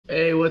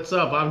Hey, what's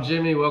up? I'm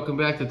Jimmy. Welcome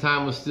back to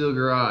Timeless Steel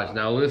Garage.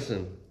 Now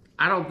listen,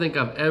 I don't think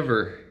I've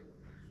ever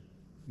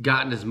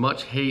gotten as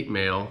much hate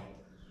mail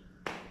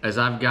as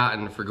I've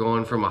gotten for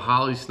going from a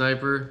Holley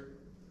Sniper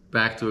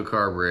back to a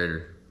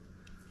carburetor.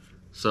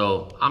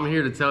 So I'm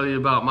here to tell you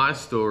about my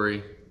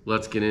story.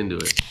 Let's get into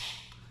it.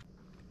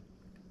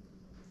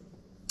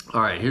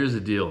 All right, here's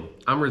the deal.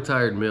 I'm a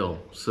retired mill,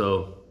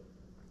 so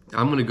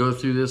I'm gonna go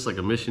through this like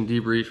a mission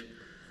debrief,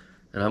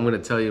 and I'm gonna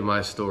tell you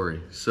my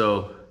story.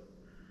 So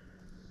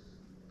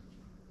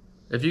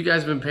if you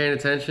guys have been paying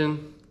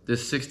attention,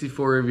 this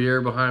 64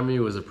 Riviera behind me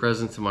was a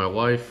present to my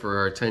wife for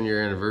our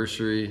 10-year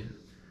anniversary.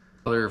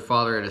 Her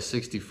father had a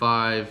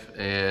 65,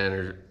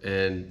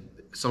 and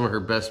some of her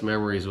best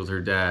memories with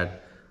her dad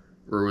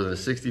were with a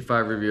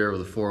 65 Riviera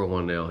with a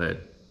 401 nail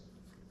head.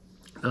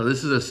 Now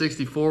this is a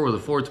 64 with a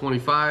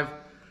 425,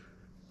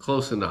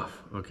 close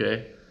enough,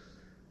 okay?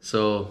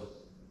 So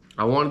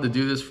I wanted to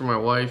do this for my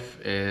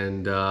wife,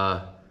 and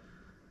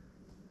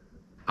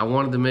I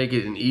wanted to make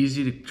it an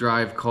easy to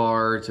drive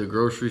car to a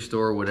grocery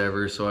store or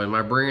whatever. So in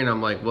my brain,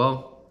 I'm like,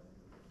 well,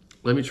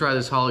 let me try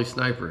this Holley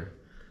Sniper.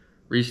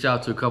 Reached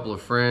out to a couple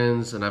of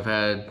friends, and I've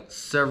had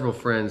several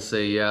friends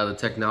say, yeah, the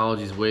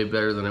technology is way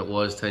better than it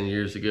was 10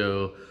 years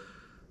ago.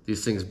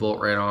 These things bolt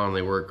right on,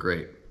 they work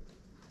great.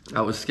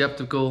 I was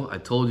skeptical, I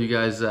told you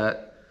guys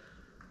that,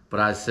 but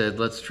I said,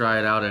 let's try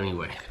it out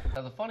anyway.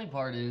 Now the funny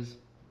part is,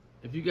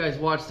 if you guys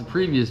watched the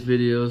previous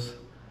videos,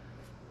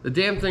 the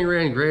damn thing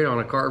ran great on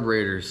a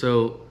carburetor.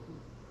 So,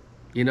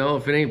 you know,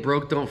 if it ain't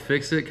broke, don't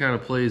fix it kind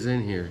of plays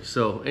in here.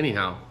 So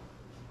anyhow,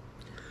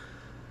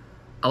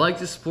 I like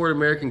to support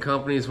American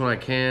companies when I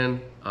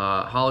can.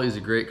 Holley is a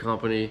great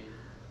company.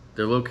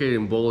 They're located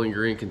in Bowling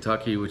Green,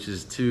 Kentucky, which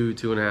is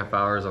 2.5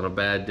 hours on a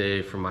bad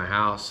day from my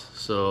house.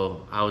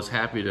 So I was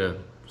happy to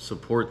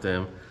support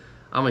them.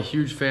 I'm a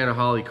huge fan of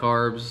Holley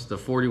carbs, the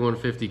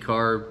 4150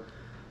 carb.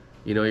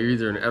 You know, you're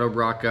either an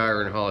Edelbrock guy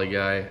or a Holley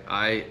guy.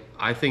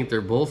 I think they're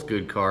both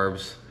good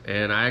carbs,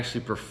 and I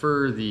actually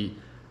prefer the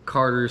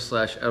Carter /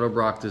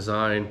 Edelbrock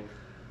design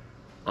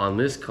on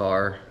this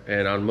car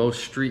and on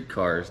most street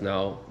cars.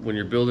 Now, when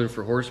you're building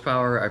for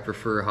horsepower, I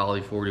prefer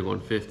Holley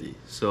 4150.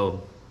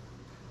 So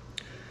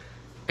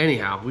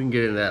anyhow, we can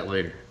get into that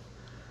later.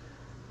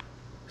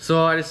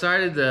 So I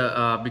decided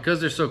that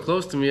because they're so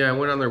close to me, I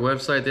went on their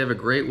website. They have a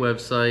great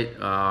website.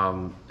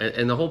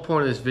 And the whole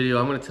point of this video,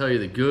 I'm gonna tell you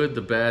the good,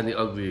 the bad, and the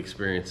ugly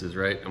experiences,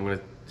 right?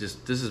 This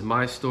is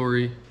my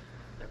story.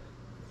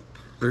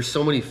 There's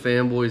so many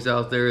fanboys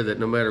out there that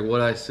no matter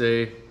what I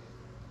say,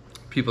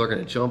 people are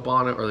gonna jump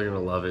on it or they're gonna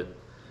love it.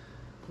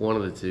 One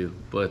of the two.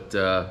 But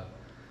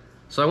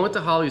so I went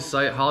to Holley's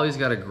site. Holley's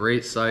got a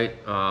great site,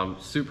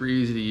 super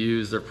easy to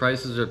use. Their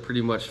prices are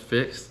pretty much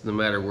fixed no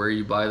matter where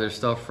you buy their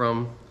stuff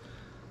from,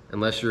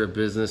 unless you're a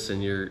business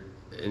and you're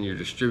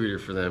distributor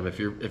for them. If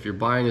you're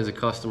buying as a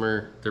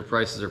customer, their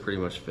prices are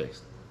pretty much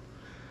fixed.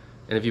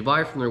 And if you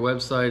buy from their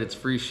website, it's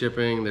free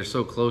shipping. They're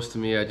so close to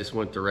me, I just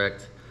went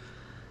direct.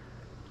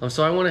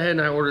 So I went ahead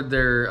and I ordered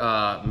their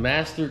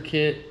master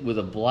kit with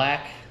a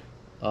black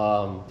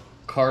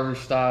Carter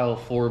style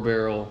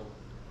 4-barrel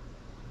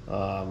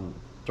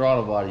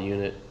throttle body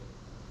unit.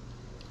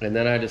 And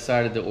then I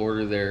decided to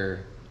order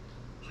their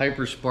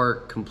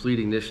Hyperspark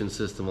complete ignition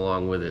system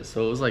along with it.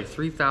 So it was like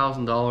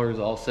 $3,000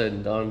 all said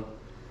and done.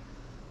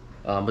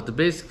 But the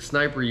basic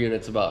sniper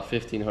unit's about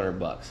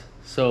 $1,500.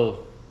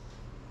 So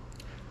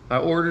I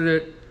ordered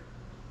it,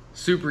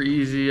 super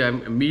easy. I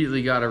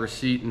immediately got a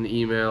receipt in the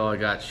email. I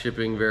got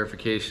shipping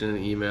verification in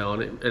the email,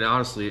 and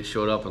honestly, it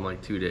showed up in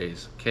like 2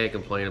 days. Can't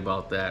complain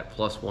about that,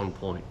 plus 1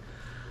 point.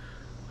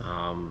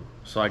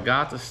 So I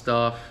got the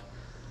stuff,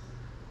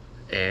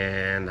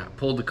 and I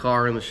pulled the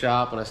car in the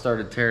shop, and I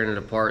started tearing it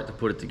apart to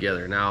put it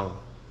together. Now,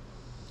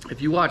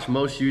 if you watch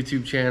most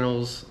YouTube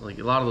channels, like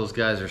a lot of those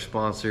guys are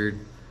sponsored.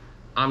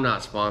 I'm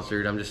not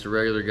sponsored. I'm just a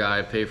regular guy.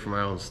 I pay for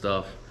my own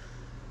stuff.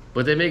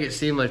 But they make it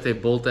seem like they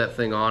bolt that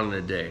thing on in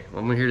a day.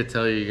 Well, I'm here to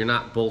tell you, you're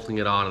not bolting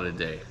it on in a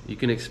day. You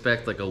can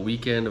expect like a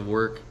weekend of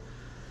work.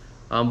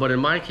 But in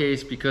my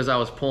case, because I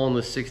was pulling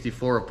the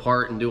 64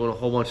 apart and doing a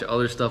whole bunch of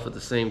other stuff at the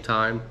same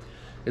time,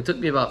 it took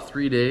me about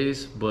 3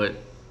 days. But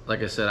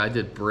like I said, I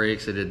did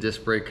brakes, I did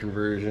disc brake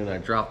conversion, I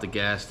dropped the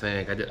gas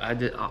tank, I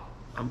did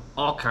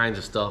all kinds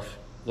of stuff.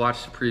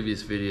 Watch the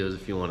previous videos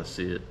if you want to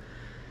see it.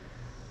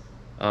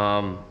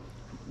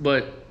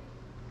 But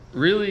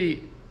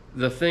really,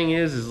 the thing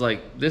is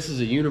like, this is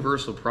a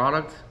universal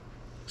product,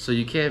 so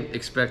you can't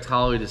expect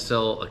Holley to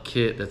sell a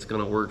kit that's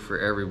gonna work for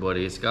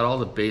everybody. It's got all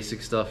the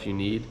basic stuff you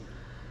need,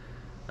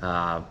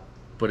 but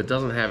it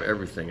doesn't have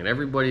everything. And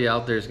everybody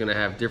out there is gonna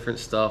have different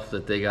stuff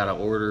that they gotta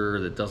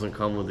order that doesn't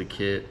come with the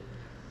kit.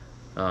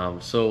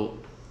 So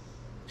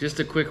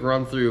just a quick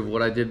run through of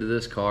what I did to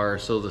this car.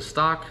 So the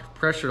stock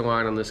pressure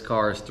line on this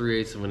car is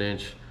 3/8 of an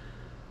inch,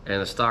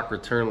 and the stock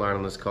return line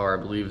on this car, I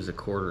believe, is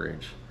 1/4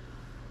 inch.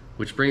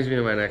 Which brings me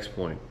to my next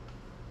point.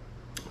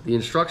 The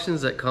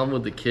instructions that come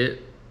with the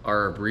kit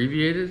are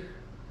abbreviated,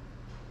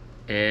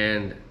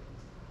 and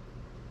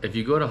if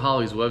you go to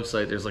Holley's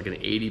website, there's like an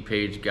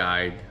 80-page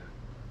guide.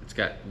 It's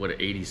got, what,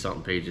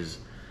 80-something pages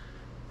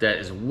that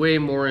is way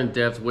more in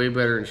depth, way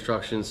better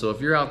instructions. So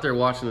if you're out there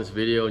watching this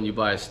video and you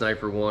buy a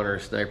Sniper 1 or a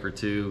Sniper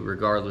 2,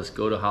 regardless,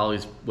 go to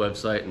Holley's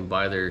website and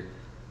buy their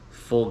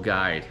full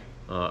guide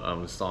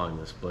on installing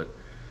this. But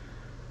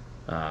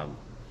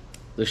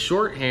the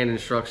shorthand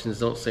instructions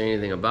don't say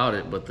anything about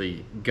it, but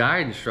the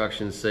guide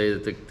instructions say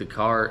that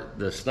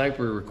the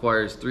Sniper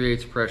requires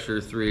 3/8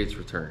 pressure, 3/8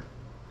 return.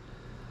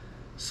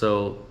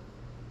 So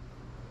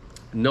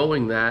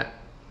knowing that,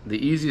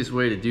 the easiest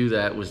way to do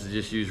that was to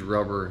just use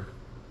rubber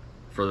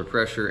for the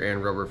pressure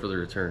and rubber for the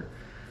return.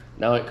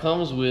 Now it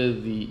comes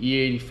with the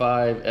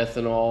E85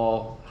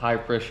 ethanol high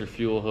pressure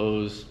fuel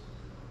hose,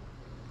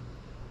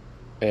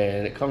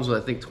 and it comes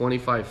with, I think,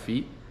 25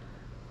 feet.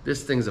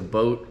 This thing's a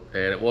boat,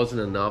 and it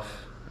wasn't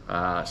enough,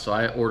 so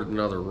I ordered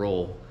another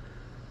roll.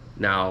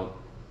 Now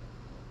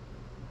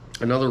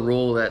another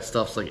roll of that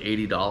stuff's like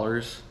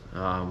 $80,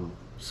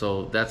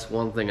 so that's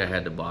one thing I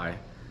had to buy.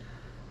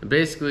 And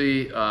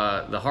basically,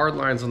 the hard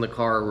lines on the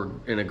car were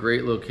in a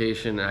great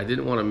location, and I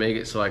didn't want to make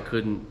it so I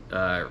couldn't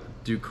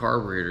do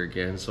carburetor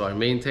again. So I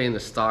maintained the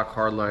stock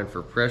hard line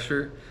for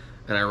pressure,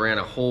 and I ran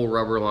a whole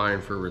rubber line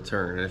for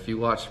return. And if you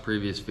watch the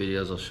previous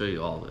videos, I'll show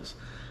you all this.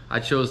 I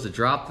chose to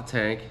drop the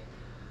tank,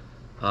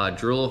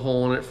 drill a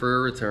hole in it for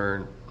a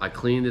return. I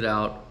cleaned it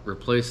out,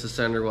 replaced the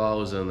sender while I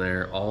was in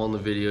there, all in the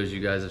videos you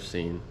guys have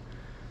seen.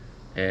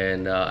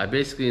 And I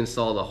basically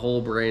installed a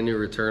whole brand new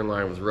return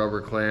line with rubber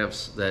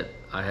clamps that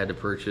I had to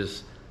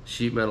purchase,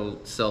 sheet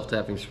metal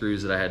self-tapping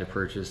screws that I had to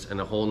purchase,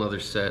 and a whole nother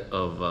set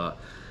of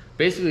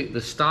basically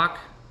the stock,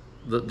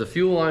 the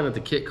fuel line that the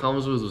kit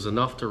comes with was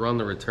enough to run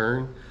the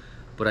return,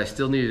 but I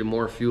still needed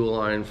more fuel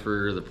line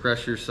for the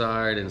pressure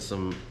side and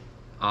some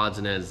odds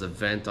and ends, the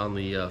vent on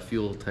the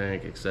fuel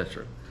tank,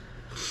 etc.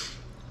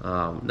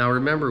 Now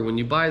remember, when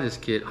you buy this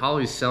kit,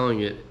 Holley's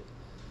selling it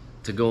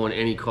to go in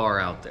any car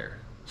out there.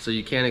 So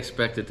you can't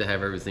expect it to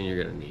have everything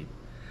you're gonna need.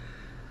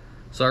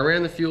 So I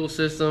ran the fuel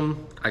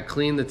system, I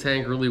cleaned the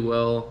tank really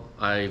well,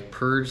 I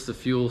purged the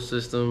fuel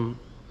system,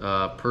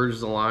 purged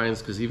the lines,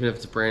 because even if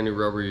it's brand new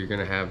rubber, you're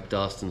gonna have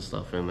dust and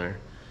stuff in there.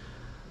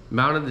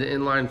 Mounted the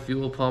inline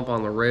fuel pump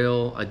on the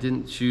rail. I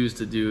didn't choose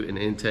to do an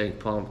in-tank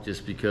pump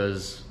just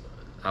because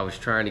I was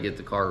trying to get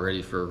the car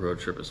ready for a road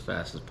trip as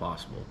fast as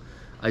possible.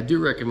 I do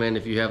recommend,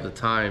 if you have the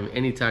time,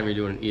 anytime you're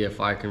doing an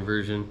EFI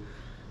conversion,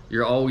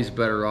 you're always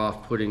better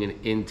off putting an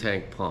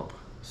in-tank pump.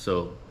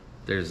 So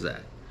there's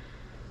that.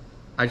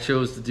 I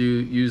chose to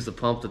use the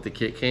pump that the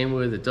kit came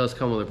with. It does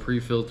come with a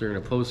pre-filter and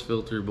a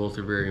post-filter. Both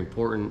are very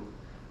important.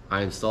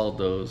 I installed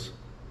those.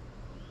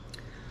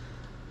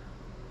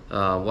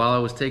 While I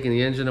was taking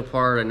the engine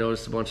apart, I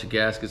noticed a bunch of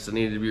gaskets that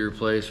needed to be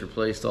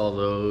replaced all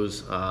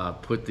those.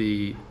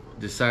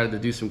 Decided to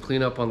do some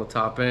cleanup on the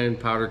top end,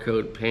 powder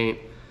coat, paint,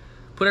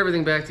 put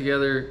everything back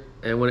together.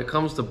 And when it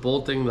comes to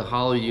bolting the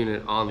Holley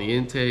unit on the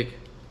intake,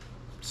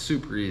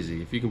 super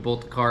easy. If you can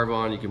bolt the carb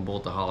on, you can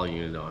bolt the Holley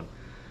unit on.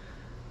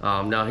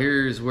 Now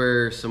here's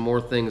where some more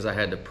things I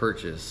had to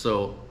purchase.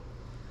 So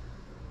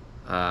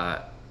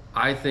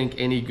I think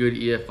any good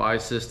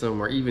EFI system,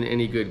 or even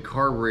any good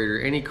carburetor,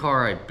 any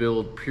car I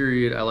build,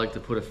 period, I like to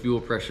put a fuel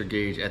pressure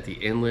gauge at the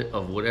inlet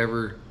of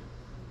whatever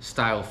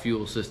style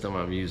fuel system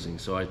I'm using.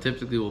 So I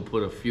typically will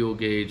put a fuel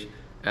gauge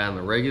on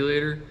the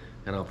regulator,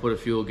 and I'll put a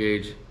fuel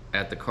gauge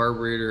at the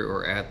carburetor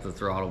or at the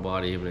throttle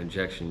body of an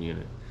injection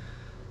unit.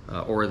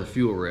 Or the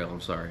fuel rail,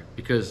 I'm sorry,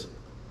 because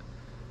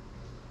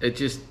it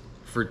just,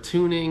 for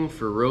tuning,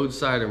 for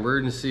roadside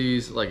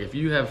emergencies, like if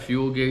you have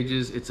fuel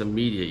gauges, it's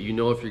immediate. You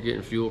know if you're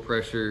getting fuel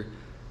pressure,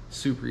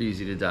 super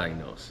easy to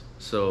diagnose.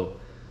 So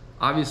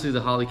obviously the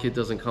Holley kit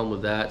doesn't come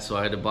with that, so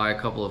I had to buy a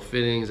couple of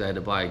fittings, I had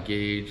to buy a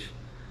gauge.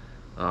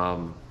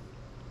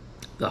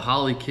 The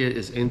Holley kit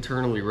is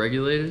internally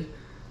regulated.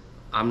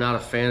 I'm not a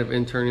fan of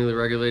internally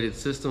regulated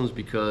systems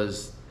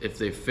because if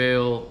they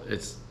fail,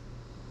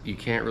 you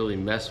can't really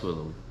mess with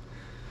them.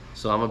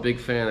 So I'm a big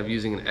fan of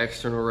using an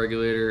external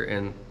regulator,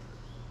 and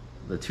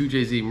the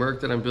 2JZ Merc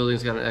that I'm building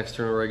has got an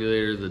external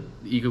regulator. The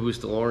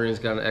EcoBoost DeLorean's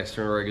got an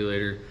external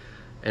regulator.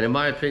 And in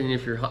my opinion,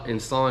 if you're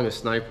installing a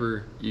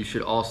Sniper, you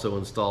should also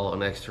install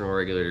an external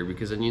regulator,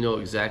 because then you know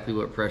exactly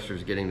what pressure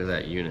is getting to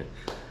that unit.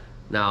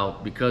 Now,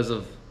 because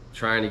of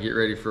trying to get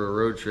ready for a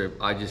road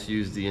trip, I just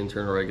used the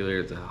internal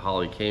regulator that the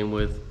Holley came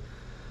with.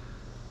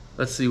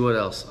 Let's see what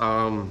else.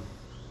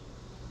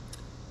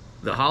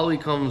 The Holley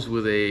comes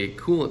with a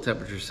coolant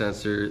temperature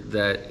sensor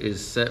that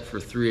is set for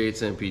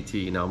 3/8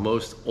 MPT. Now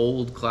most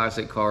old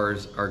classic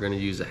cars are going to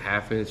use a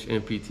 1/2 inch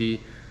MPT,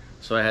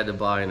 so I had to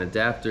buy an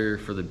adapter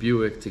for the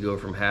Buick to go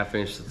from 1/2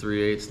 inch to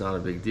 3/8. Not a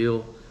big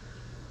deal.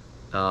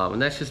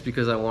 And that's just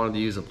because I wanted to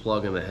use a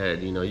plug in the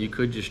head. You know, you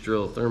could just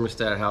drill a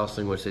thermostat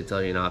housing, which they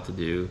tell you not to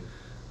do.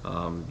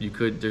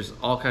 There's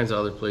all kinds of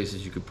other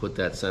places you could put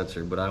that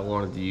sensor, but I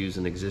wanted to use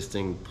an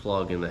existing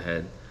plug in the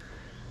head.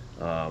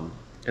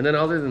 And then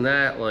other than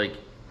that, like,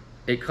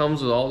 it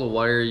comes with all the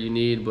wire you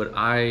need, but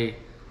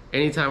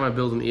anytime I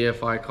build an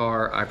EFI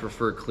car, I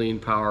prefer clean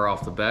power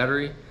off the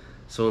battery.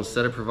 So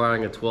instead of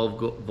providing a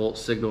 12-volt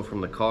signal from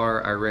the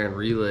car, I ran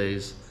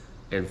relays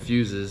and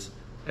fuses,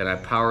 and I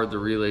powered the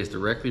relays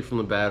directly from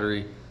the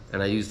battery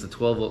and I used the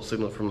 12-volt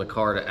signal from the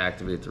car to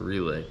activate the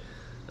relay.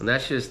 And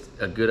that's just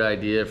a good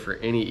idea for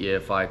any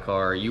EFI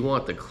car. You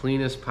want the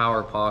cleanest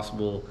power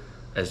possible,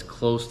 as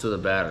close to the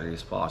battery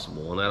as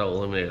possible, and that'll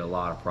eliminate a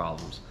lot of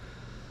problems.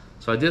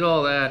 So I did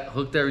all that,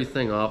 hooked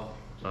everything up.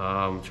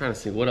 I'm trying to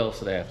see what else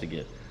did I have to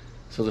get.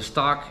 So the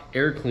stock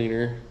air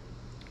cleaner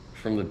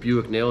from the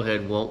Buick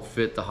Nailhead won't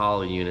fit the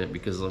Holley unit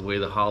because of the way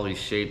the Holley's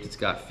shaped. It's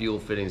got fuel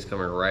fittings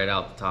coming right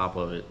out the top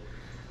of it.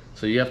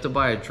 So you have to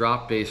buy a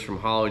drop base from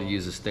Holley to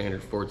use a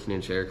standard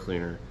 14-inch air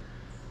cleaner.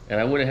 And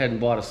I went ahead and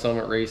bought a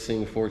Summit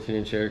Racing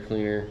 14-inch air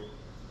cleaner.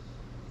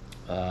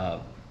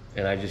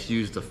 And I just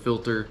used a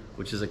filter,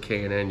 which is a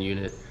K&N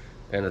unit,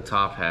 and a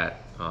top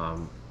hat.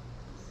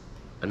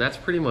 And that's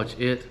pretty much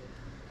it.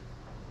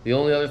 The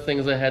only other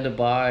things I had to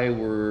buy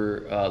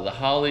were the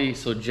Holley.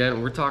 So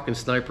we're talking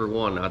Sniper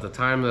 1. Now, at the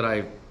time that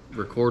I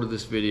recorded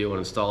this video and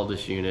installed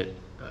this unit,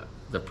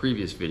 the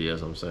previous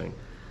videos I'm saying,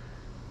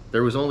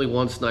 there was only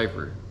one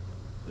Sniper.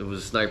 It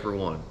was Sniper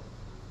 1.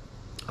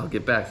 I'll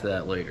get back to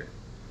that later.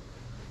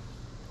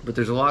 But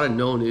there's a lot of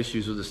known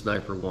issues with the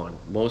Sniper 1.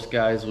 Most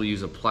guys will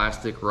use a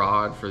plastic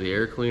rod for the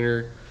air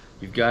cleaner.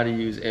 You've got to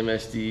use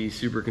MSD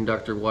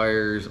superconductor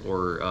wires,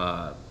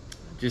 or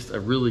just a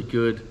really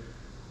good,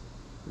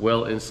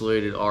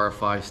 well-insulated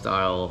RFI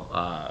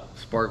style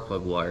spark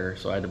plug wire.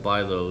 So I had to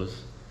buy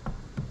those.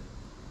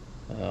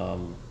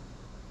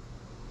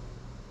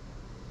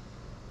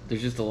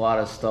 There's just a lot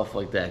of stuff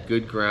like that.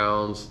 Good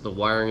grounds, the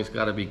wiring's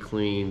got to be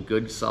clean,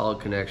 good solid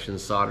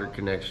connections, soldered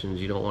connections.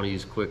 You don't want to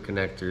use quick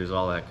connectors,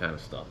 all that kind of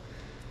stuff.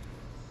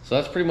 So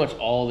that's pretty much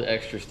all the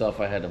extra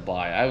stuff I had to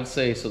buy. I would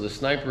say, so the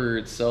Sniper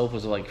itself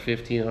was like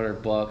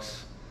 1,500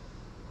 bucks.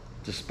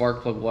 The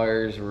spark plug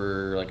wires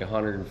were like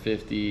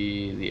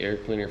 150. The air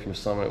cleaner from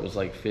Summit was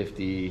like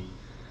 50.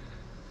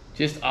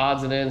 Just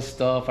odds and ends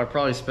stuff. I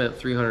probably spent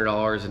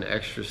 $300 in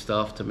extra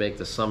stuff to make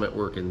the Summit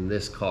work in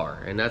this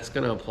car, and that's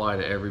going to apply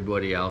to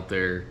everybody out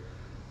there.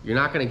 You're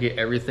not going to get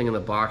everything in the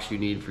box you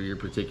need for your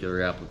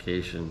particular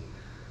application,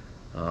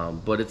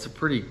 but it's a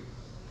pretty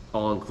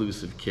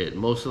all-inclusive kit.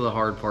 Most of the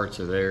hard parts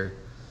are there.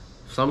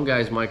 Some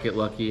guys might get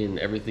lucky and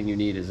everything you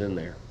need is in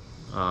there,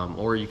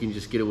 or you can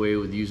just get away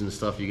with using the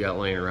stuff you got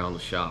laying around the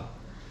shop.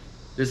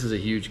 This is a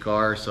huge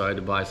car, so I had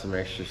to buy some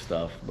extra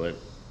stuff, but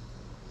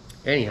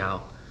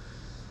anyhow,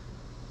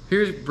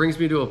 here brings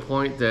me to a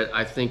point that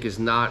I think is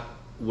not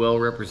well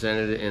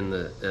represented in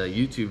the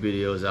YouTube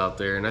videos out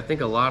there, and I think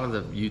a lot of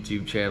the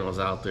YouTube channels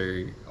out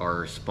there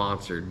are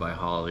sponsored by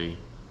Holley.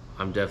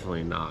 I'm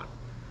definitely not.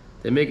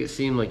 They make it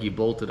seem like you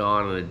bolt it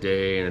on in a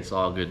day and it's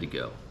all good to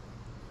go.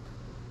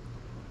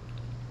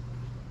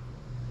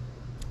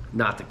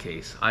 Not the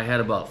case. I had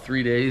about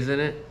 3 days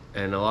in it,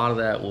 and a lot of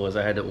that was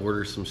I had to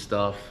order some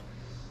stuff.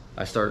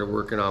 I started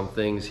working on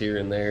things here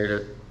and there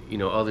to, you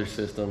know, other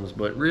systems,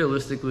 but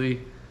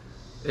realistically,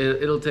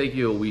 it'll take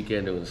you a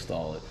weekend to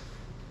install it.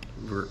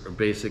 We're a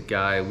basic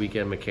guy,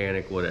 weekend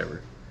mechanic,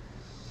 whatever.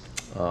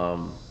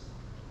 So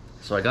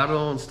I got it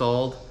all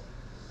installed,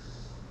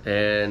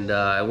 and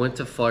I went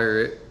to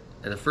fire it.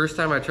 And the first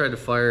time I tried to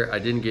fire it, I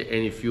didn't get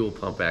any fuel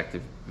pump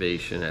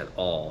activation at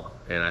all.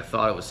 And I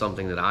thought it was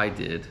something that I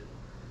did.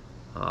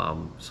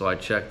 So I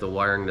checked the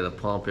wiring to the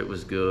pump, it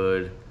was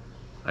good.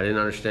 I didn't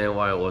understand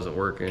why it wasn't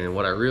working. And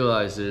what I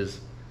realized is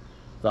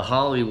the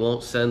Holley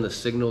won't send the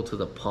signal to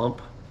the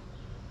pump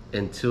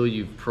until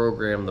you've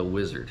programmed the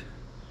wizard.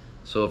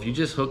 So if you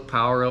just hook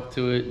power up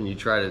to it and you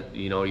try to,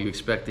 you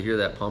expect to hear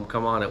that pump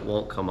come on, it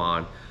won't come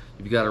on.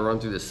 You've got to run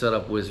through the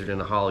setup wizard in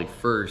the Holley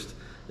first.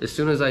 As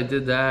soon as I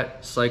did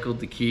that, cycled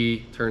the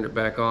key, turned it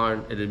back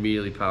on, it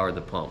immediately powered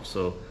the pump.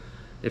 So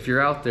if you're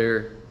out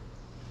there,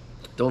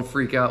 don't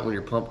freak out when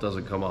your pump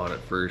doesn't come on at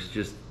first.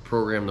 Just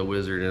program the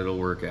wizard and it'll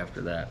work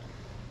after that.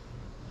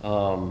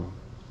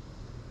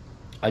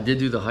 I did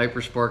do the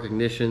Hyperspark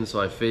ignition, so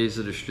I phased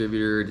the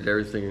distributor, did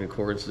everything in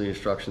accordance with the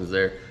instructions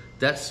there.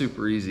 That's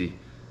super easy,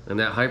 and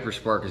that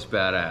Hyperspark is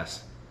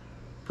badass.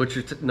 Put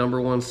your number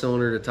 1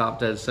 cylinder to top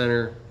dead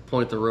center,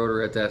 point the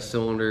rotor at that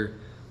cylinder,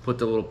 put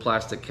the little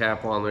plastic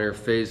cap on there,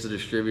 phase the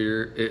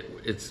distributor,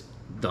 it's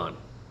done.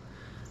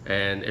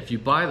 And if you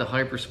buy the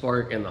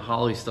Hyperspark and the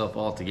Holley stuff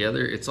all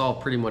together, it's all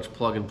pretty much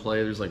plug and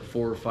play. There's like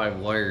 4 or 5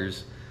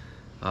 wires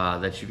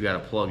that you've got to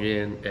plug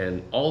in,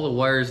 and all the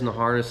wires in the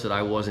harness that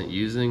I wasn't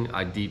using,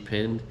 I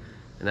de-pinned,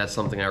 and that's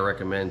something I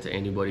recommend to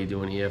anybody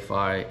doing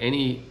EFI.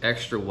 Any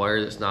extra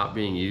wire that's not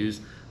being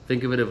used,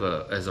 think of it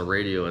as a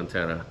radio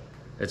antenna.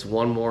 It's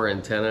one more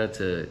antenna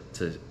to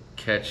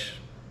catch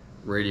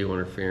radio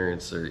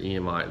interference or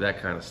EMI,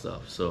 that kind of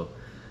stuff. So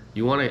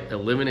you want to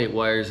eliminate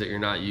wires that you're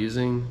not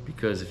using,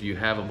 because if you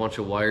have a bunch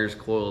of wires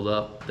coiled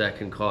up, that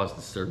can cause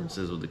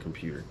disturbances with the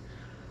computer.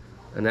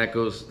 And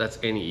that's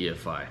any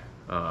EFI.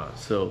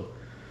 So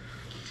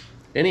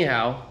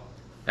anyhow,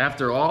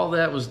 after all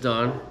that was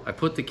done, I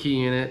put the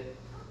key in it,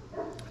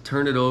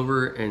 turned it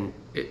over, and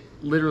it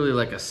literally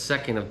like a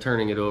second of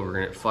turning it over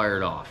and it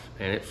fired off.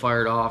 And it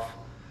fired off,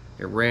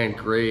 it ran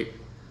great.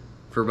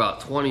 For about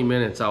 20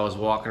 minutes I was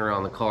walking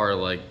around the car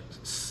like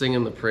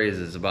singing the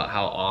praises about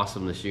how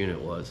awesome this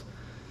unit was.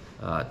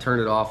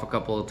 Turned it off a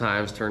couple of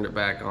times, turned it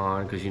back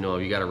on, because you know,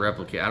 you got to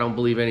replicate. I don't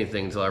believe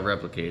anything until I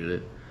replicated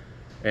it.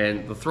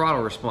 And the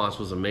throttle response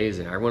was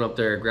amazing. I went up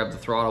there, grabbed the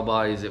throttle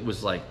bodies. It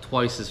was like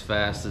twice as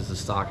fast as the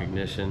stock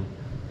ignition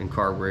and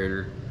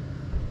carburetor.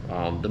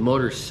 The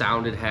motor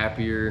sounded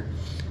happier.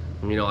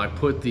 You know, I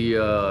put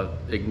the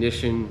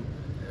ignition,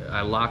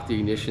 I locked the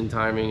ignition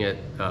timing at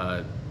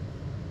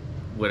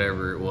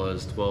whatever it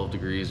was, 12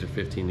 degrees or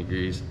 15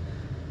 degrees.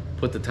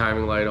 Put the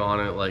timing light on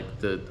it. Like,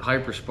 the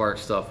Hyperspark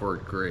stuff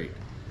worked great.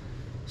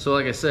 So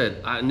like I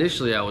said,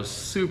 initially I was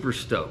super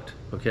stoked,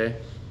 okay?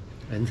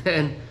 And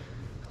then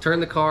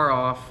turned the car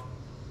off,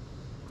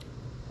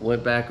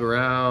 went back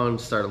around,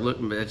 started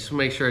looking, just to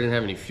make sure I didn't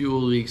have any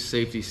fuel leaks,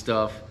 safety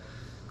stuff.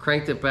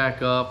 Cranked it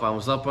back up. I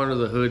was up under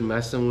the hood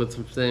messing with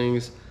some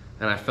things,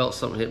 and I felt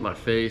something hit my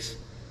face,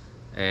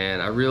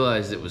 and I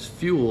realized it was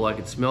fuel. I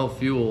could smell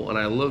fuel, and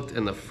I looked,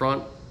 and the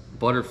front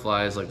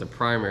butterflies, like the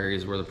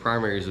primaries, where the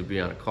primaries would be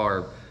on a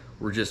carb,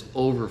 were just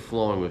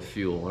overflowing with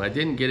fuel. And I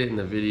didn't get it in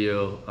the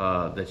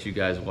video that you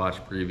guys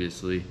watched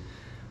previously,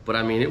 but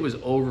I mean, it was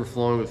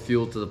overflowing with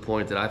fuel to the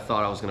point that I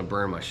thought I was gonna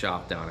burn my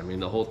shop down. I mean,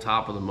 the whole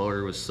top of the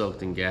motor was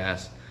soaked in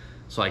gas,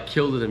 so I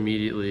killed it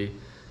immediately.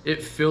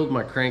 It filled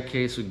my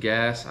crankcase with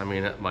gas. I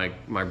mean,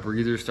 my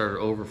breather started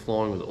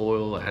overflowing with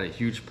oil. I had a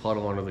huge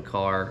puddle under the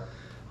car.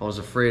 I was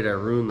afraid I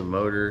ruined the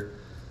motor.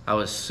 I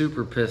was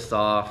super pissed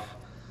off.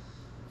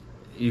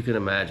 You can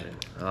imagine.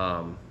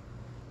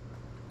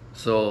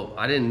 So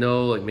I didn't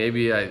know, like,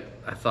 maybe I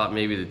thought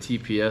maybe the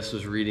TPS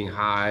was reading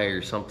high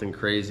or something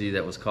crazy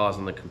that was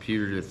causing the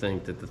computer to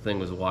think that the thing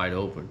was wide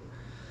open.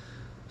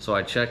 So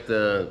I checked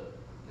the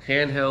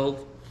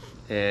handheld,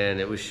 and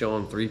it was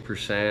showing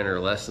 3% or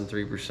less than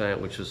 3%,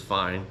 which was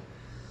fine.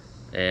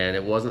 And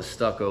it wasn't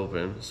stuck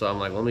open. So I'm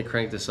like, let me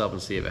crank this up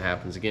and see if it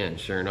happens again.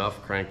 Sure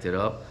enough, cranked it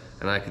up,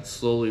 and I could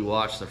slowly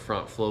watch the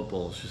front float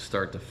bowls just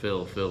start to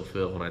fill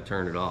when I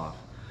turned it off.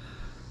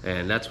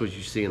 And that's what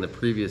you see in the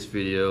previous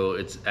video.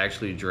 It's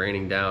actually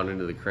draining down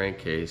into the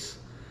crankcase.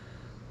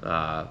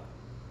 I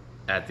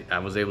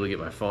was able to get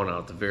my phone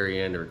out at the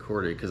very end to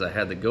record it because I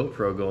had the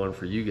GoPro going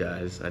for you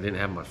guys. I didn't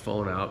have my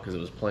phone out because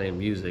it was playing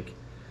music.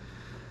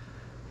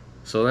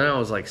 So then I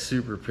was like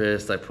super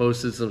pissed. I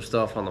posted some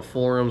stuff on the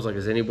forums, like,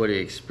 has anybody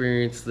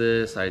experienced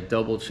this? I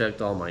double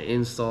checked all my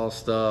install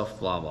stuff,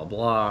 blah, blah,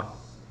 blah.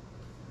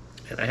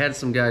 And I had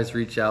some guys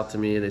reach out to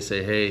me and they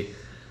say, hey,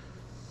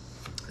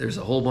 there's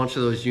a whole bunch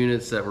of those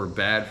units that were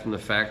bad from the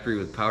factory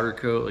with powder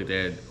coat. Like,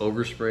 they had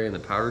overspray in the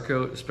powder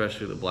coat,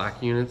 especially the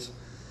black units.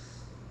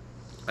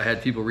 I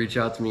had people reach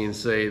out to me and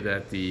say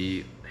that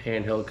the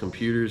handheld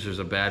computers, there's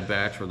a bad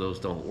batch where those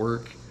don't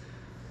work.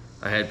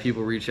 I had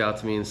people reach out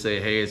to me and say,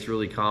 hey, it's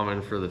really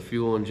common for the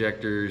fuel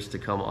injectors to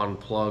come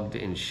unplugged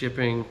in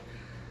shipping.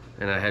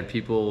 And I had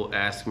people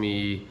ask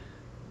me,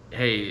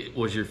 hey,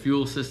 was your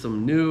fuel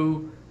system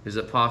new? Is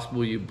it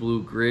possible you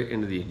blew grit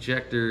into the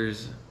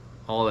injectors?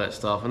 All that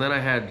stuff. And then I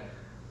had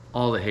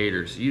all the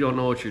haters. You don't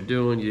know what you're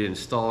doing. You didn't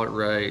install it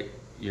right.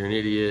 You're an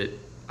idiot.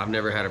 I've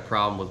never had a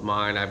problem with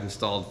mine. I've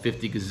installed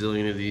 50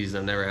 gazillion of these and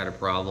I've never had a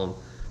problem.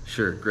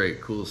 Sure,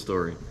 great, cool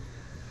story.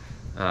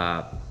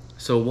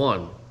 So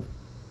one,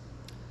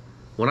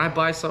 when I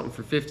buy something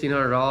for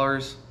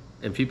 $1,500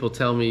 and people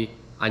tell me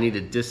I need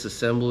to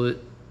disassemble it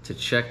to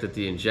check that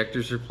the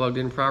injectors are plugged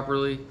in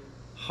properly,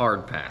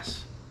 hard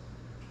pass.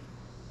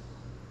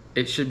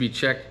 It should be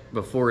checked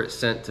before it's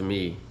sent to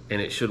me, and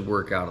it should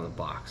work out of the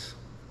box.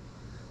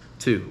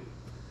 Two,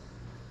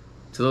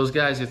 to those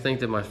guys who think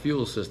that my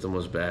fuel system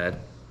was bad,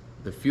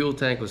 the fuel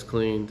tank was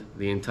cleaned,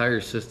 the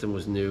entire system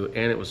was new,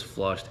 and it was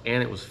flushed,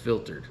 and it was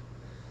filtered.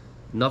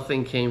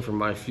 Nothing came from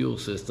my fuel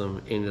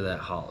system into that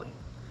Holley.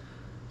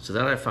 So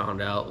then I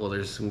found out, well,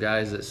 there's some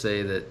guys that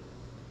say that,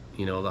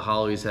 you know, the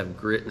Holleys have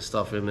grit and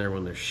stuff in there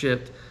when they're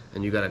shipped,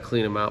 and you got to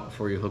clean them out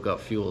before you hook up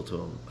fuel to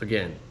them.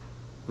 Again,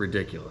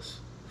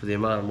 ridiculous. For the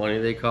amount of money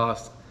they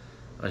cost,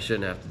 I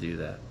shouldn't have to do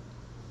that.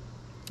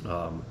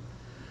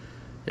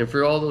 And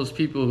for all those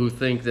people who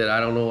think that I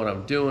don't know what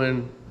I'm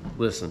doing,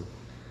 listen.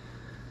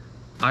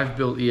 I've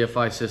built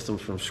EFI systems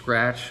from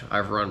scratch.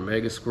 I've run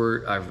Mega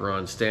Squirt, I've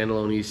run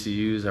standalone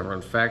ECUs, I've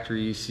run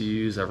factory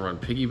ECUs, I've run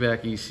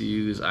piggyback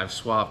ECUs, I've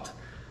swapped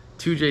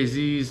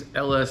 2JZs,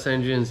 LS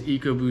engines,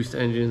 EcoBoost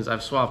engines,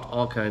 I've swapped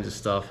all kinds of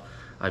stuff.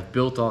 I've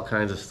built all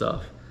kinds of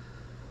stuff.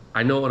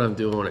 I know what I'm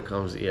doing when it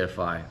comes to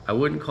EFI. I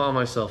wouldn't call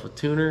myself a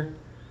tuner,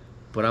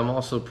 but I'm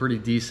also pretty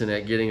decent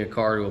at getting a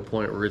car to a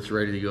point where it's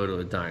ready to go to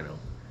a dyno.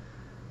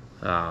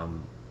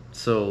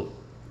 So,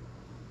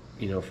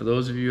 you know, for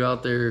those of you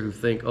out there who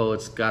think, oh,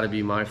 it's got to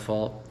be my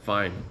fault,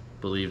 fine,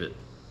 believe it.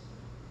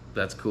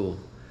 That's cool.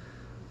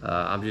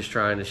 I'm just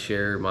trying to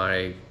share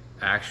my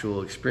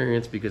actual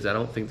experience because I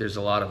don't think there's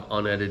a lot of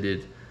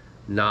unedited,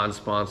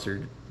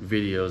 non-sponsored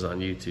videos on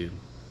YouTube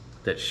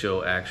that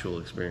show actual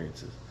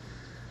experiences.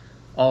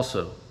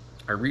 Also,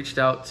 I reached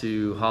out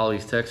to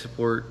Holley's tech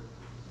support.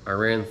 I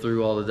ran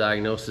through all the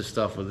diagnosis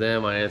stuff with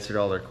them. I answered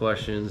all their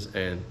questions,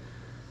 and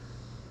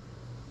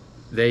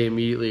they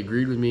immediately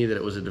agreed with me that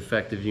it was a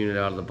defective unit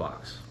out of the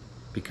box.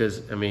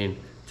 Because, I mean,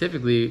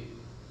 typically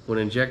when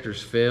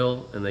injectors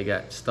fail and they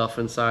got stuff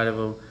inside of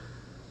them,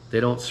 they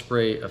don't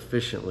spray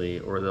efficiently,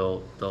 or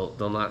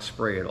they'll not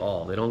spray at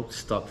all. They don't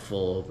stuck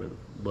full open.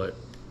 But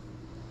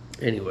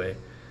anyway,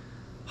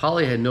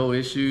 Holley had no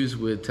issues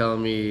with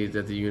telling me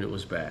that the unit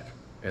was bad.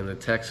 And the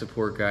tech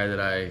support guy that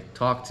I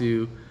talked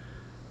to,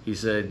 he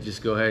said,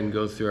 just go ahead and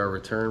go through our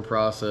return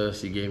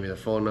process. He gave me the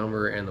phone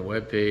number and the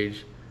web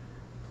page.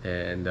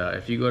 And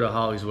if you go to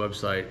Holley's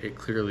website, it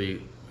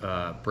clearly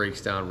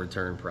breaks down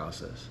return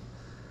process.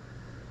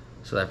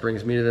 So that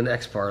brings me to the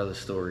next part of the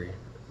story.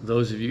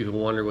 Those of you who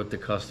wonder what the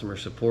customer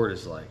support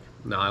is like.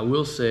 Now, I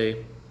will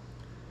say,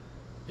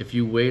 if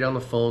you wait on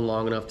the phone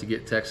long enough to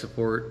get tech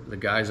support, the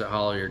guys at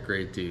Holley are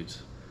great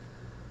dudes.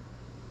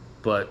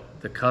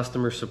 But the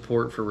customer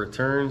support for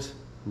returns,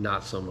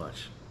 not so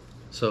much.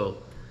 So,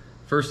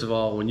 first of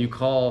all, when you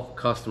call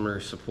customer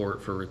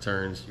support for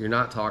returns, you're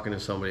not talking to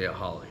somebody at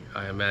Holley.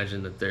 I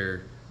imagine that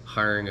they're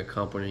hiring a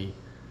company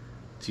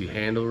to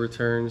handle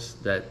returns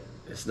that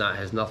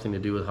has nothing to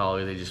do with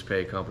Holley. They just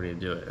pay a company to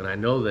do it. And I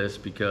know this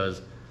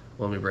because,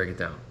 well, let me break it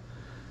down.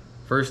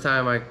 First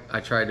time I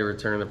tried to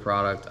return the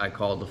product, I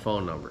called the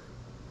phone number.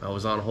 I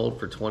was on hold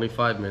for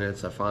 25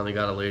 minutes. I finally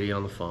got a lady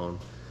on the phone.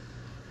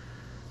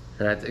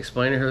 And I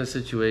explained to her the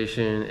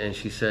situation, and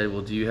she said,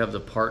 well, do you have the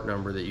part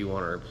number that you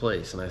want to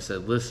replace? And I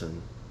said,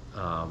 listen,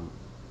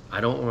 I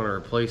don't want to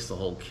replace the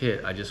whole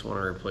kit. I just want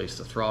to replace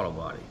the throttle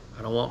body.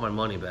 I don't want my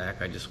money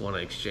back. I just want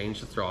to exchange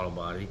the throttle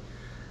body,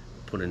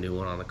 put a new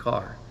one on the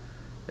car.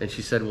 And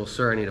she said, well,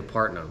 sir, I need a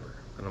part number.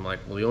 And I'm like,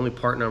 well, the only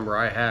part number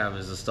I have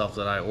is the stuff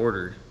that I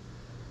ordered.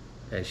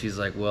 And she's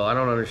like, well, I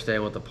don't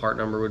understand what the part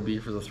number would be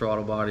for the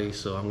throttle body,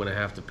 so I'm going to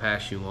have to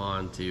pass you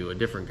on to a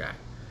different guy.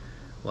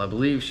 Well, I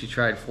believe she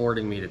tried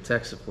forwarding me to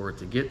tech support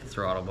to get the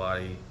throttle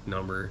body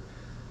number,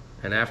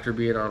 and after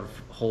being on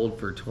hold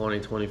for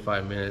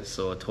 20-25 minutes,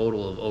 so a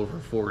total of over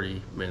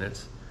 40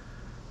 minutes,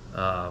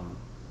 I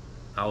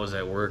was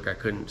at work. I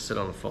couldn't sit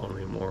on the phone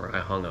anymore. I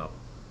hung up.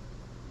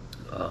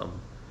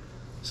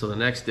 So the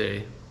next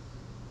day,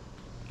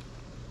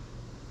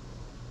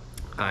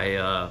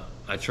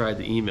 I tried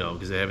the email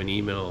because they have an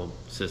email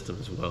system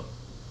as well.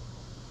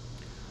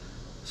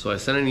 So I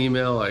sent an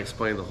email, I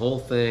explained the whole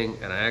thing,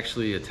 and I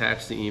actually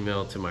attached the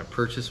email to my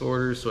purchase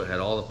order, so it had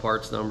all the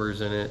parts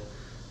numbers in it.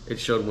 It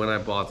showed when I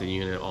bought the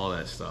unit, all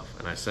that stuff,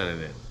 and I sent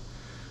it in.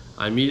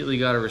 I immediately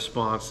got a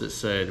response that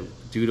said,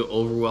 due to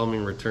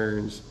overwhelming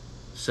returns,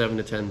 7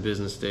 to 10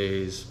 business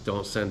days,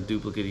 don't send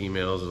duplicate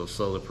emails, it'll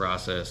slow the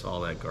process,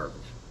 all that garbage.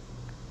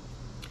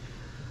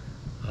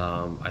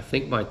 I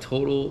think my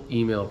total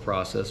email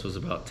process was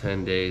about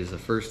 10 days. The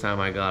first time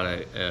I got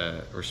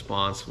a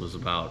response was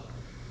about,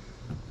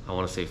 I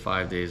want to say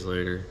 5 days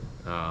later.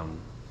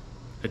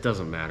 It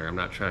doesn't matter. I'm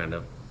not trying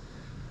to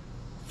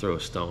throw a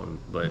stone,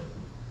 but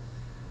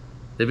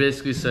they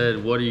basically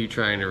said, what are you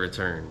trying to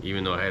return?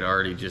 Even though I had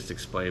already just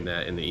explained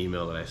that in the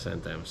email that I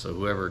sent them. So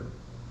whoever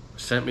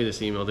sent me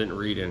this email didn't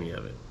read any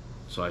of it.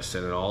 So I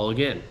sent it all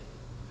again.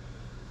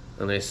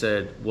 And they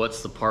said,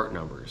 what's the part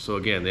number? So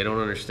again, they don't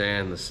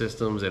understand the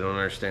systems. They don't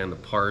understand the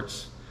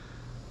parts.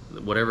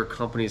 Whatever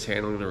company's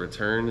handling the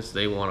returns,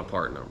 they want a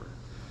part number.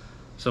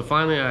 So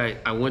finally,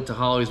 I went to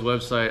Holley's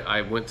website.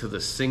 I went to the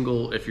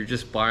single, if you're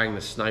just buying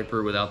the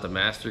Sniper without the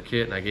master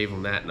kit, and I gave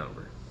them that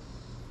number.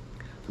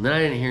 And then I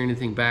didn't hear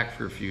anything back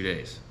for a few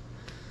days.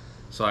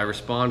 So I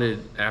responded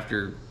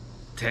after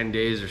 10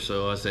 days or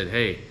so. I said,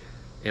 hey,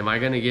 am I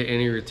gonna get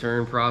any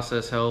return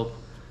process help?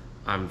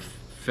 I'm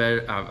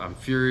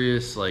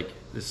furious, like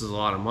this is a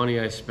lot of money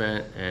I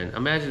spent, and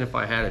imagine if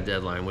I had a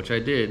deadline, which I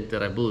did,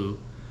 that I blew.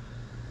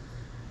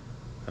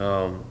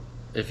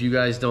 If you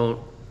guys don't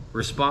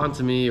respond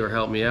to me or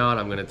help me out,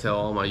 I'm gonna tell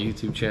all my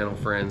YouTube channel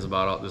friends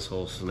about this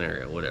whole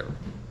scenario, whatever.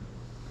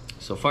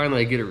 So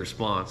finally I get a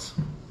response,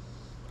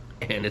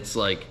 and it's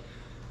like,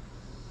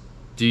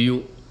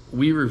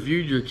 we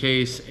reviewed your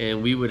case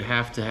and we would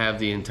have to have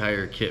the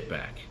entire kit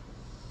back.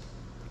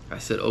 I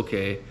said,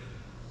 okay,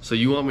 so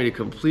you want me to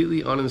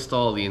completely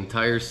uninstall the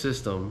entire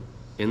system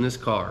in this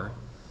car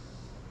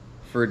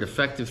for a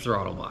defective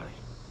throttle body?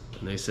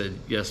 And they said,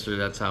 yes sir,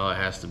 that's how it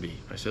has to be.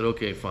 I said,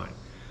 okay, fine.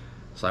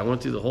 So I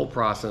went through the whole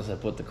process. I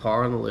put the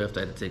car on the lift.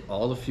 I had to take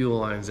all the fuel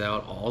lines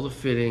out, all the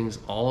fittings,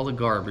 all the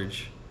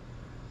garbage,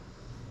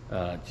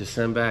 just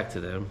send back to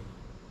them.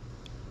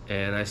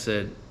 And I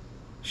said,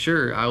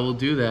 sure, I will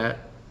do that.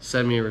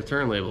 Send me a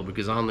return label,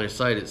 because on their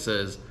site it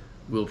says,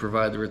 we'll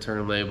provide the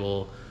return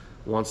label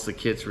once the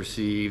kit's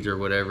received or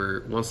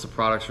whatever. Once the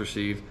product's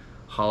received,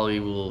 Holley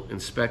will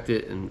inspect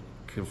it and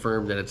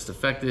confirm that it's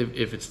defective.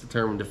 If it's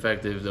determined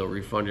defective, they'll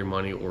refund your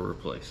money or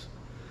replace.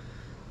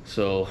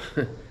 So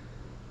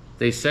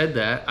they said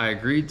that, I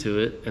agreed to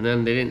it, and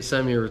then they didn't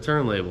send me a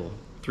return label.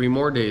 3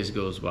 more days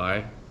goes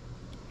by,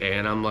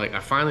 and I'm like,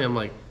 I'm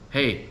like,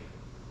 hey,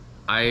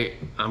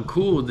 I'm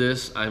cool with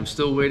this. I'm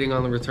still waiting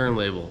on the return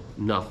label.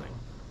 Nothing.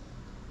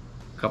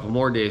 A couple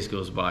more days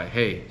goes by.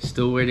 Hey,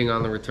 still waiting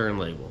on the return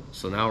label.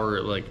 So now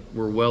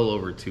we're well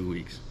over 2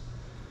 weeks.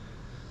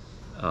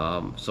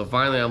 So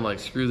finally I'm like,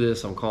 screw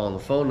this. I'm calling the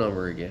phone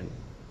number again.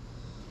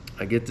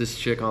 I get this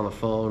chick on the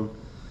phone.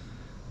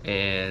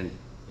 and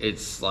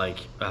it's like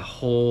a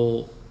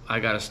whole, I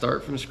got to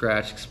start from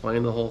scratch,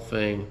 explain the whole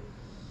thing.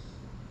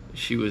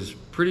 She was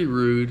pretty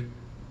rude.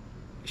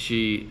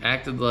 She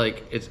acted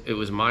like it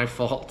was my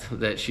fault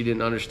that she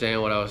didn't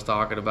understand what I was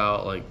talking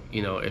about. Like,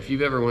 you know, if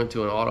you've ever went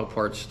to an auto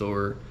parts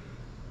store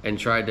and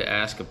tried to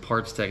ask a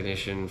parts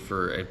technician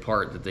for a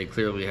part that they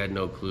clearly had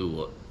no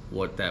clue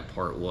what that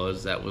part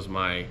was, that was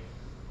my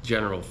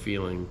general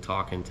feeling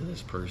talking to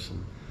this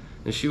person.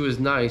 And she was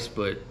nice,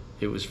 but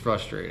it was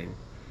frustrating.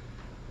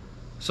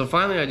 So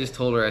finally I just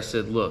told her, I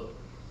said, look,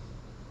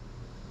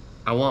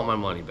 I want my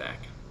money back.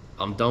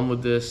 I'm done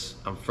with this.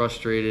 I'm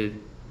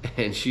frustrated.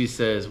 And she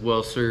says,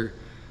 well, sir,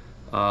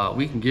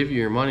 we can give you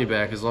your money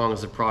back as long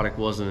as the product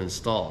wasn't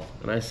installed.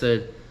 And I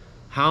said,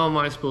 how am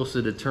I supposed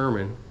to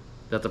determine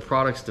that the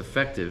product's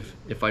defective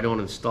if I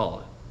don't install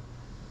it?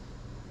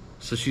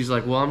 So she's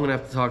like, well, I'm gonna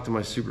have to talk to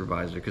my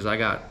supervisor, because I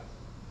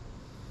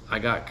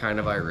got kind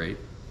of irate.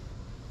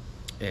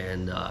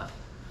 And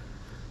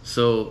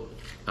so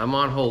I'm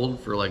on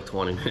hold for like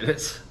 20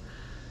 minutes.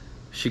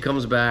 She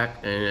comes back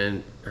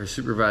and her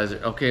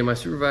supervisor, okay, my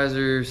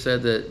supervisor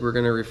said that we're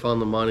gonna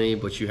refund the money,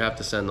 but you have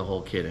to send the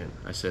whole kit in.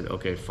 I said,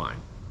 okay,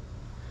 fine.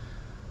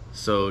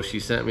 So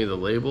she sent me the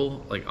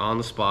label, like on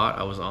the spot.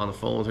 I was on the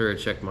phone with her, I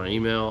checked my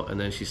email, and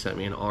then she sent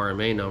me an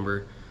RMA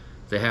number.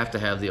 They have to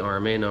have the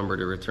RMA number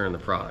to return the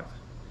product.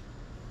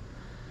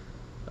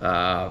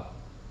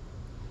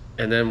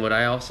 And then what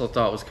I also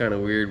thought was kind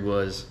of weird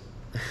was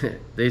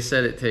they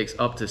said it takes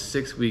up to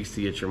 6 weeks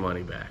to get your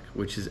money back,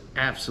 which is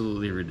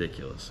absolutely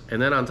ridiculous.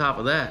 And then on top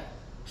of that,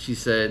 she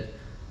said,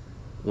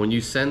 when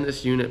you send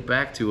this unit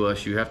back to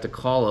us, you have to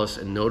call us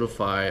and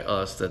notify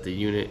us that the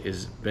unit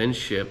has been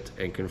shipped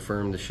and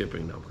confirm the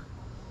shipping number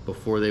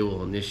before they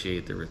will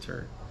initiate the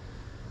return,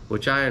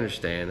 which I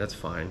understand, that's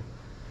fine.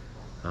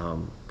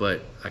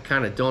 But I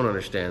kind of don't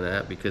understand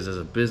that, because as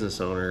a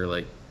business owner,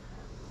 like,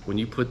 when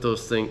you put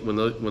those things,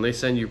 when they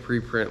send you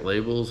pre-print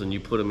labels and you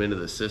put them into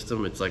the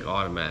system, it's like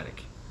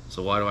automatic.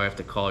 So why do I have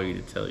to call you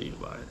to tell you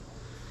about it?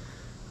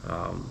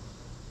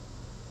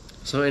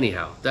 So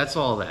anyhow, that's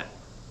all that.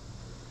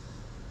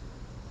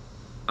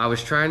 I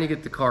was trying to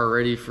get the car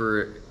ready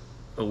for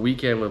a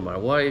weekend with my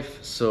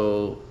wife,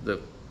 so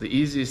the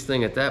easiest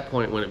thing at that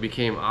point, when it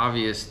became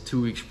obvious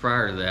 2 weeks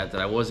prior to that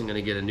I wasn't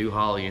going to get a new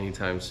Holley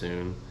anytime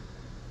soon,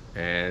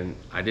 and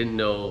I didn't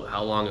know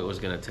how long it was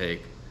going to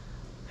take,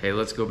 hey,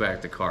 let's go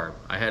back to carb.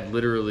 I had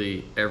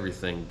literally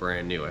everything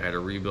brand new. I had a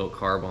rebuilt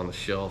carb on the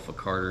shelf, a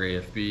Carter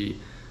AFB,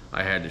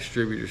 I had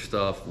distributor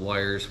stuff,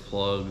 wires,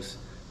 plugs,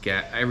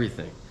 gas,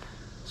 everything.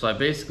 So I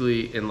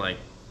basically, in like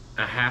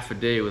a half a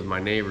day with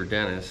my neighbor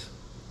Dennis,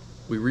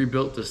 we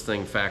rebuilt this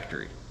thing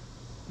factory.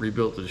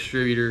 Rebuilt the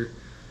distributor,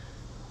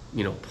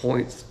 you know,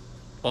 points,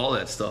 all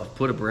that stuff.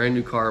 Put a brand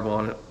new carb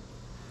on it.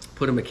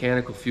 Put a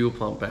mechanical fuel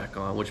pump back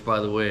on, which, by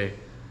the way,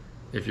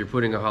 if you're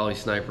putting a Holley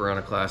Sniper on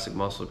a classic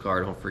muscle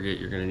car, don't forget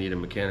you're gonna need a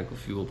mechanical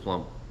fuel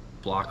pump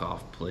block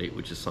off plate,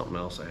 which is something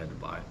else I had to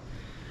buy.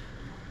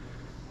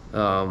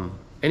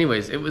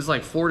 Anyways, it was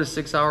like 4 to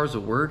 6 hours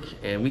of work,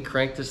 and we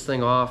cranked this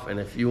thing off. And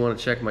if you want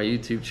to check my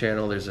YouTube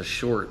channel, there's a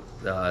short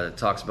that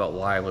talks about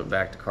why I went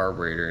back to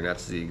carburetor, and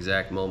that's the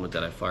exact moment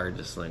that I fired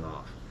this thing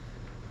off.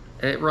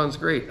 And it runs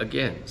great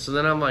again. So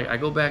then I'm like, I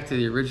go back to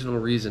the original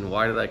reason,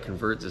 why did I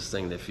convert this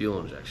thing to fuel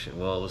injection?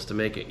 Well, it was to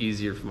make it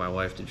easier for my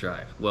wife to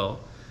drive.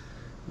 Well,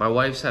 my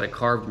wife's had a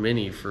carved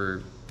Mini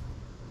for,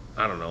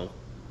 I don't know,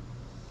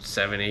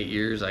 7, 8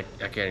 years. I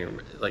can't even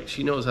remember. Like,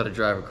 she knows how to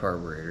drive a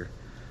carburetor.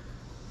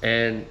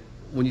 And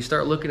when you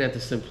start looking at the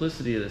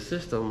simplicity of the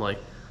system, like,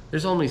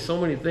 there's only so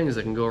many things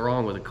that can go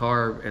wrong with a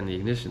carb and the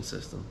ignition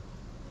system.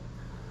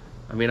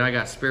 I mean, I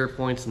got spare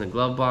points in the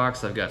glove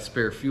box, I've got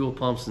spare fuel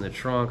pumps in the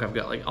trunk, I've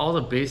got like all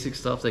the basic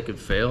stuff that could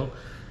fail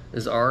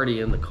is already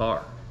in the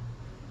car.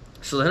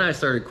 So then I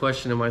started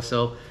questioning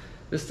myself,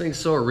 this thing's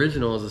so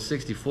original as a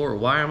 64,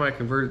 why am I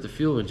converted to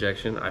fuel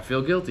injection? I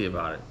feel guilty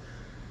about it.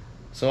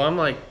 So I'm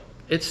like,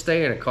 it's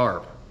staying a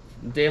carb.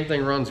 The damn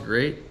thing runs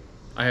great.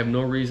 I have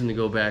no reason to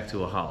go back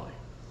to a Holley.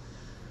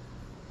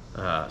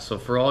 So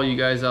for all you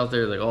guys out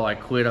there like, oh, I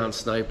quit on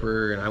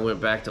Sniper and I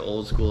went back to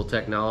old school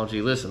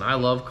technology, listen, I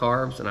love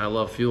carbs and I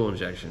love fuel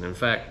injection. In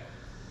fact,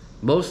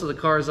 most of the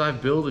cars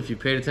I've built, if you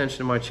paid attention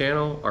to my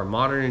channel, are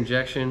modern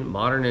injection,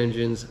 modern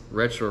engines,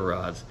 retro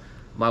rods.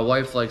 My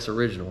wife likes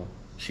original.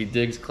 She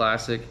digs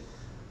classic.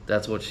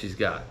 That's what she's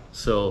got.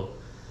 So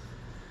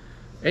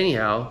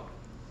anyhow,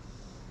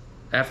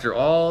 after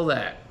all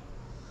that,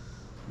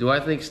 do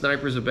I think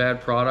Sniper's a bad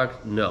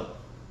product? No.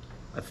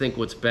 I think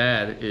what's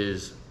bad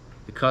is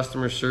the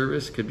customer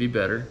service could be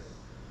better.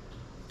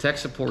 Tech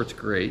support's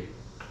great.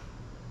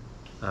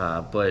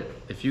 But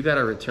if you got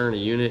to return a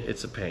unit,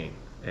 it's a pain.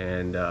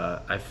 And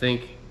I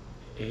think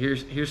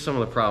here's some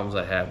of the problems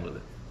I have with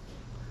it.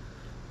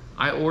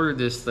 I ordered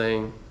this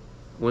thing,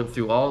 went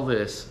through all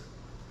this,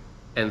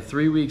 and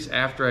 3 weeks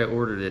after I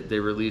ordered it, they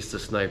released a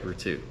Sniper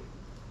 2.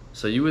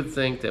 So you would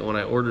think that when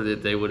I ordered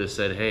it, they would have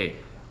said, hey,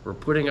 we're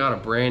putting out a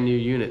brand new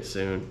unit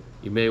soon.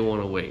 You may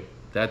want to wait.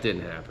 That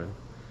didn't happen.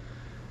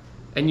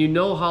 And you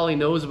know Holley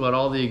knows about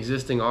all the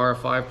existing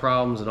RFI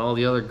problems and all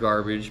the other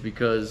garbage,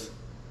 because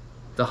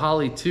the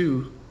Holley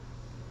 2,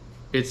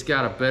 it's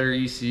got a better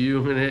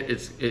ECU in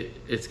it.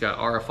 It's got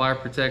RFI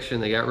protection.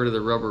 They got rid of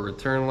the rubber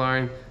return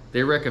line.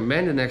 They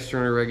recommend an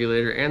external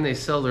regulator, and they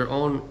sell their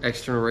own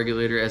external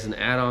regulator as an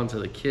add-on to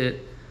the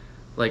kit.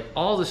 Like,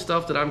 all the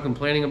stuff that I'm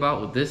complaining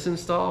about with this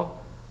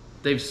install,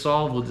 they've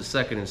solved with the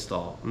second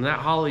install. And that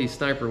Holley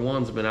Sniper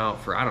 1's been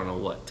out for, I don't know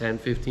what, 10,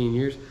 15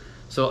 years.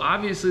 So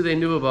obviously they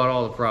knew about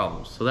all the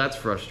problems. So that's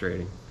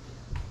frustrating.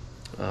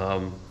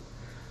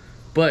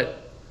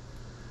 But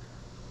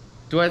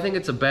do I think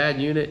it's a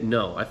bad unit?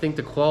 No. I think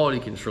the quality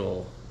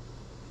control,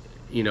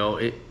 you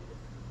know,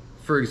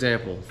 for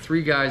example,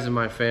 3 guys in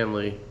my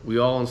family, we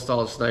all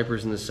installed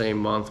snipers in the same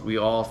month. We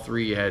all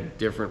 3 had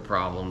different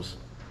problems.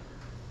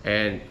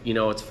 And you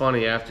know, it's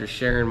funny, after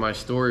sharing my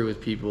story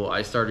with people,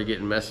 I started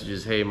getting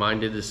messages, hey,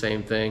 mine did the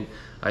same thing.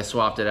 I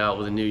swapped it out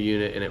with a new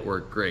unit and it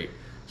worked great.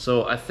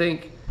 So I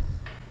think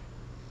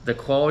the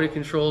quality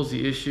control is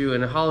the issue,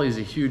 and Holley is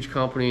a huge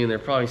company and they're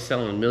probably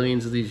selling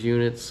millions of these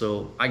units,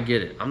 so I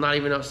get it. I'm not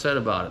even upset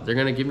about it. They're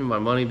gonna give me my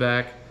money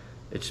back.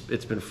 It's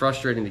been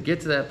frustrating to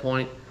get to that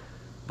point,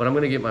 but I'm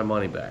gonna get my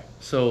money back.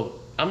 So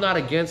I'm not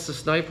against the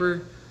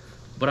sniper,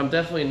 but I'm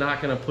definitely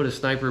not gonna put a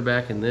sniper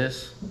back in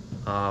this.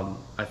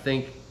 I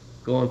think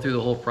going through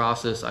the whole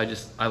process,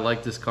 I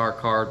like this car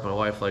carb. My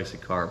wife likes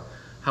it carb.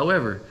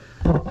 However,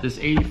 this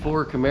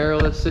 84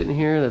 Camaro that's sitting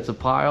here, that's a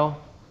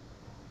pile,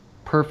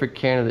 perfect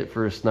candidate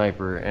for a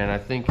sniper. And I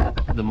think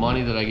the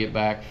money that I get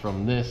back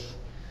from this,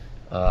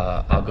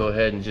 I'll go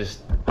ahead and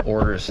just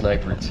order a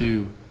Sniper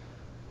 2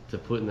 to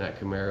put in that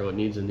Camaro. It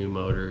needs a new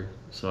motor,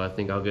 so I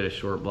think I'll get a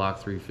short block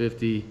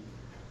 350,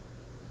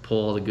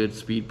 pull all the good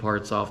speed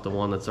parts off the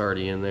one that's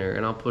already in there,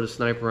 and I'll put a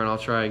Sniper and I'll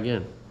try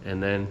again.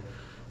 And then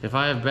if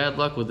I have bad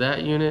luck with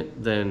that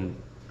unit, then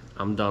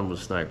I'm done with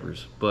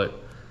snipers. But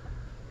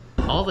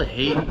all the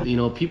hate, you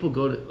know, people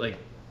go to, like,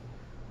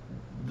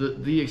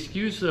 the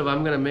excuse of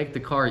I'm gonna make the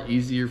car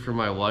easier for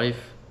my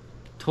wife,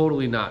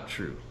 totally not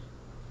true.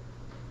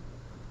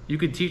 You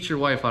could teach your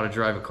wife how to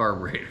drive a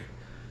carburetor.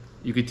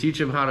 You could teach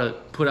them how to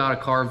put out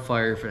a carb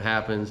fire if it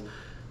happens.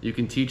 You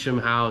can teach them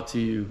how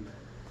to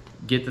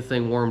get the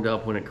thing warmed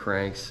up when it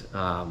cranks.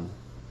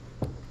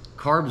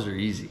 Carbs are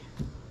easy.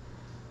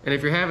 And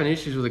if you're having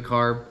issues with a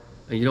carb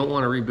and you don't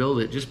want to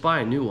rebuild it, just buy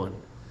a new one.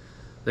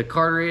 The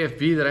Carter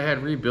AFB that I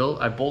had rebuilt,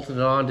 I bolted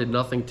it on, did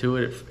nothing to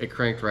it, it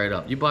cranked right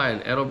up. You buy an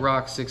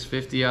Edelbrock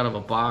 650 out of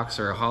a box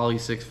or a Holley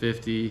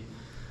 650,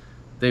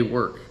 they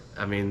work.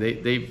 I mean,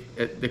 the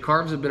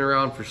carbs have been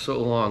around for so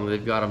long,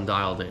 they've got them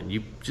dialed in.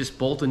 You just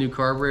bolt a new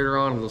carburetor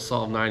on, it'll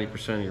solve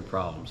 90% of your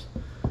problems.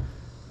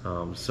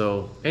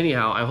 So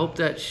anyhow, I hope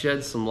that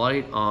sheds some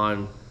light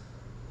on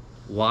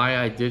why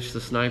I ditched the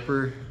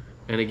Sniper.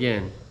 And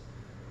again,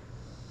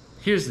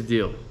 here's the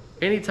deal.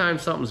 Anytime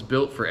something's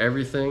built for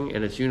everything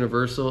and it's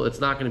universal, it's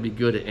not going to be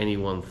good at any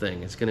one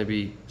thing. It's going to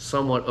be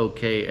somewhat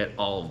okay at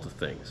all of the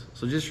things.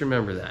 So just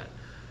remember that.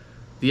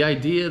 The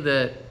idea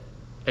that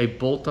a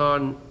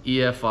bolt-on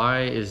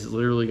EFI is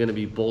literally going to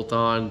be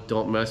bolt-on,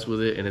 don't mess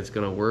with it, and it's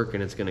going to work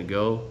and it's going to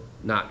go,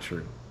 not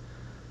true.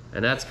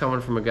 And that's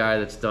coming from a guy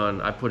that's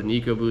done, I put an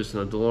EcoBoost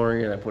in a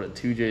DeLorean, I put a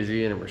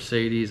 2JZ in a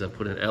Mercedes, I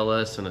put an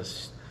LS in a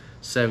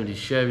 70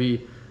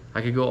 Chevy.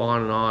 I could go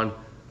on and on.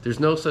 There's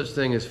no such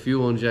thing as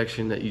fuel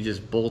injection that you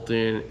just bolt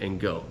in and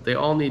go. They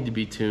all need to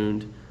be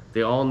tuned.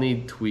 They all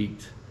need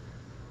tweaked.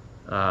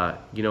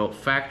 You know,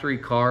 factory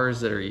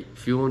cars that are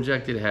fuel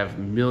injected have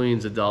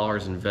millions of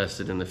dollars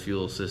invested in the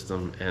fuel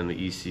system and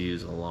the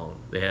ECUs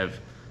alone. They have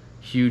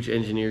huge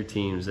engineer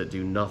teams that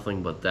do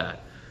nothing but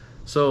that.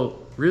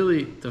 So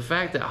really, the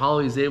fact that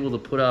Holley's able to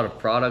put out a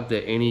product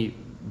that any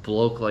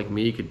bloke like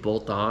me could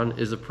bolt on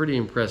is a pretty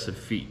impressive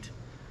feat.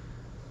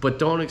 But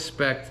don't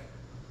expect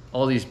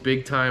all these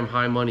big time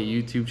high money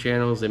YouTube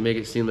channels. They make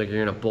it seem like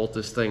you're gonna bolt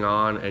this thing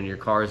on and your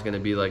car is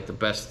gonna be like the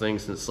best thing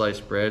since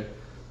sliced bread.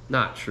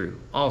 Not true.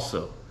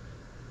 Also,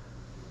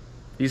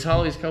 these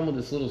Holleys come with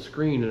this little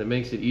screen and it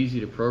makes it easy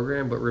to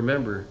program, but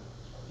remember,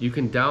 you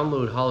can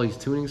download Holley's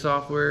tuning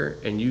software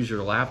and use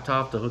your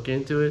laptop to hook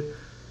into it,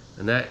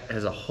 and that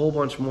has a whole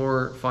bunch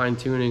more fine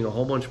tuning, a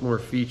whole bunch more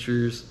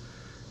features.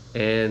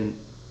 And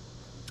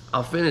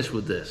I'll finish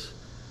with this.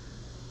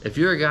 If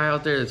you're a guy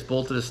out there that's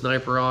bolted a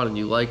Sniper on and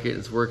you like it,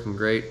 it's working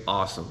great,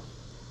 awesome.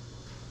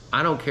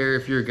 I don't care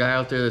if you're a guy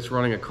out there that's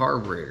running a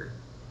carburetor.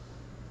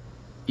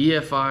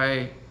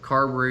 EFI,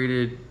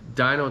 carbureted,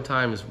 dyno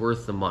time is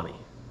worth the money.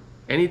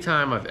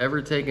 Anytime I've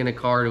ever taken a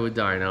car to a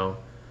dyno,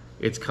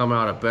 it's come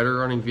out a better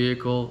running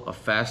vehicle, a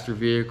faster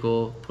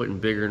vehicle, putting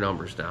bigger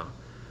numbers down.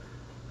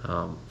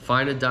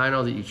 Find a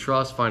dyno that you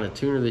trust, find a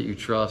tuner that you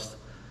trust.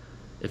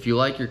 If you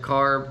like your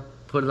carb,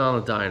 put it on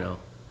a dyno.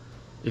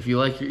 If you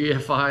like your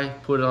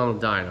EFI, put it on a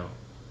dyno.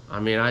 I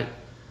mean,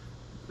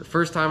 the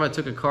first time I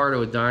took a car to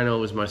a dyno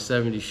was my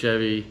 70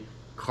 Chevy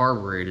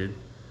carbureted,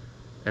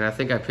 and I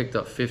think I picked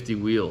up 50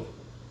 wheel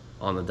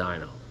on the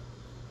dyno.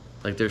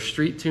 Like, there's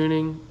street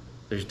tuning,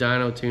 there's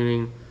dyno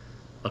tuning.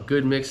 A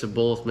good mix of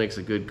both makes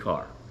a good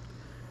car.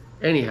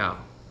 Anyhow,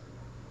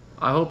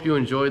 I hope you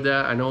enjoyed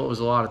that. I know it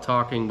was a lot of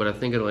talking, but I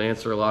think it'll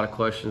answer a lot of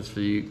questions for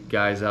you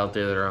guys out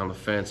there that are on the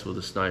fence with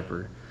a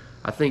sniper.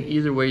 I think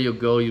either way you'll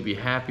go, you'll be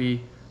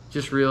happy.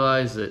 Just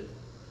realize that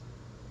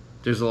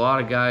there's a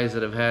lot of guys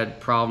that have had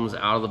problems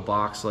out of the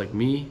box like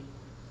me.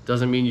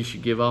 Doesn't mean you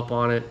should give up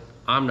on it.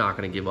 I'm not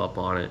going to give up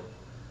on it.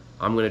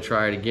 I'm going to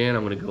try it again.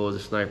 I'm going to go as a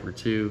sniper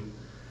too.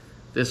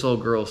 This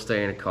old girl's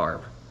staying a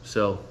carb.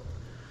 So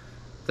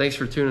thanks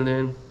for tuning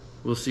in.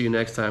 We'll see you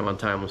next time on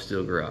Time with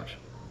Steel Garage.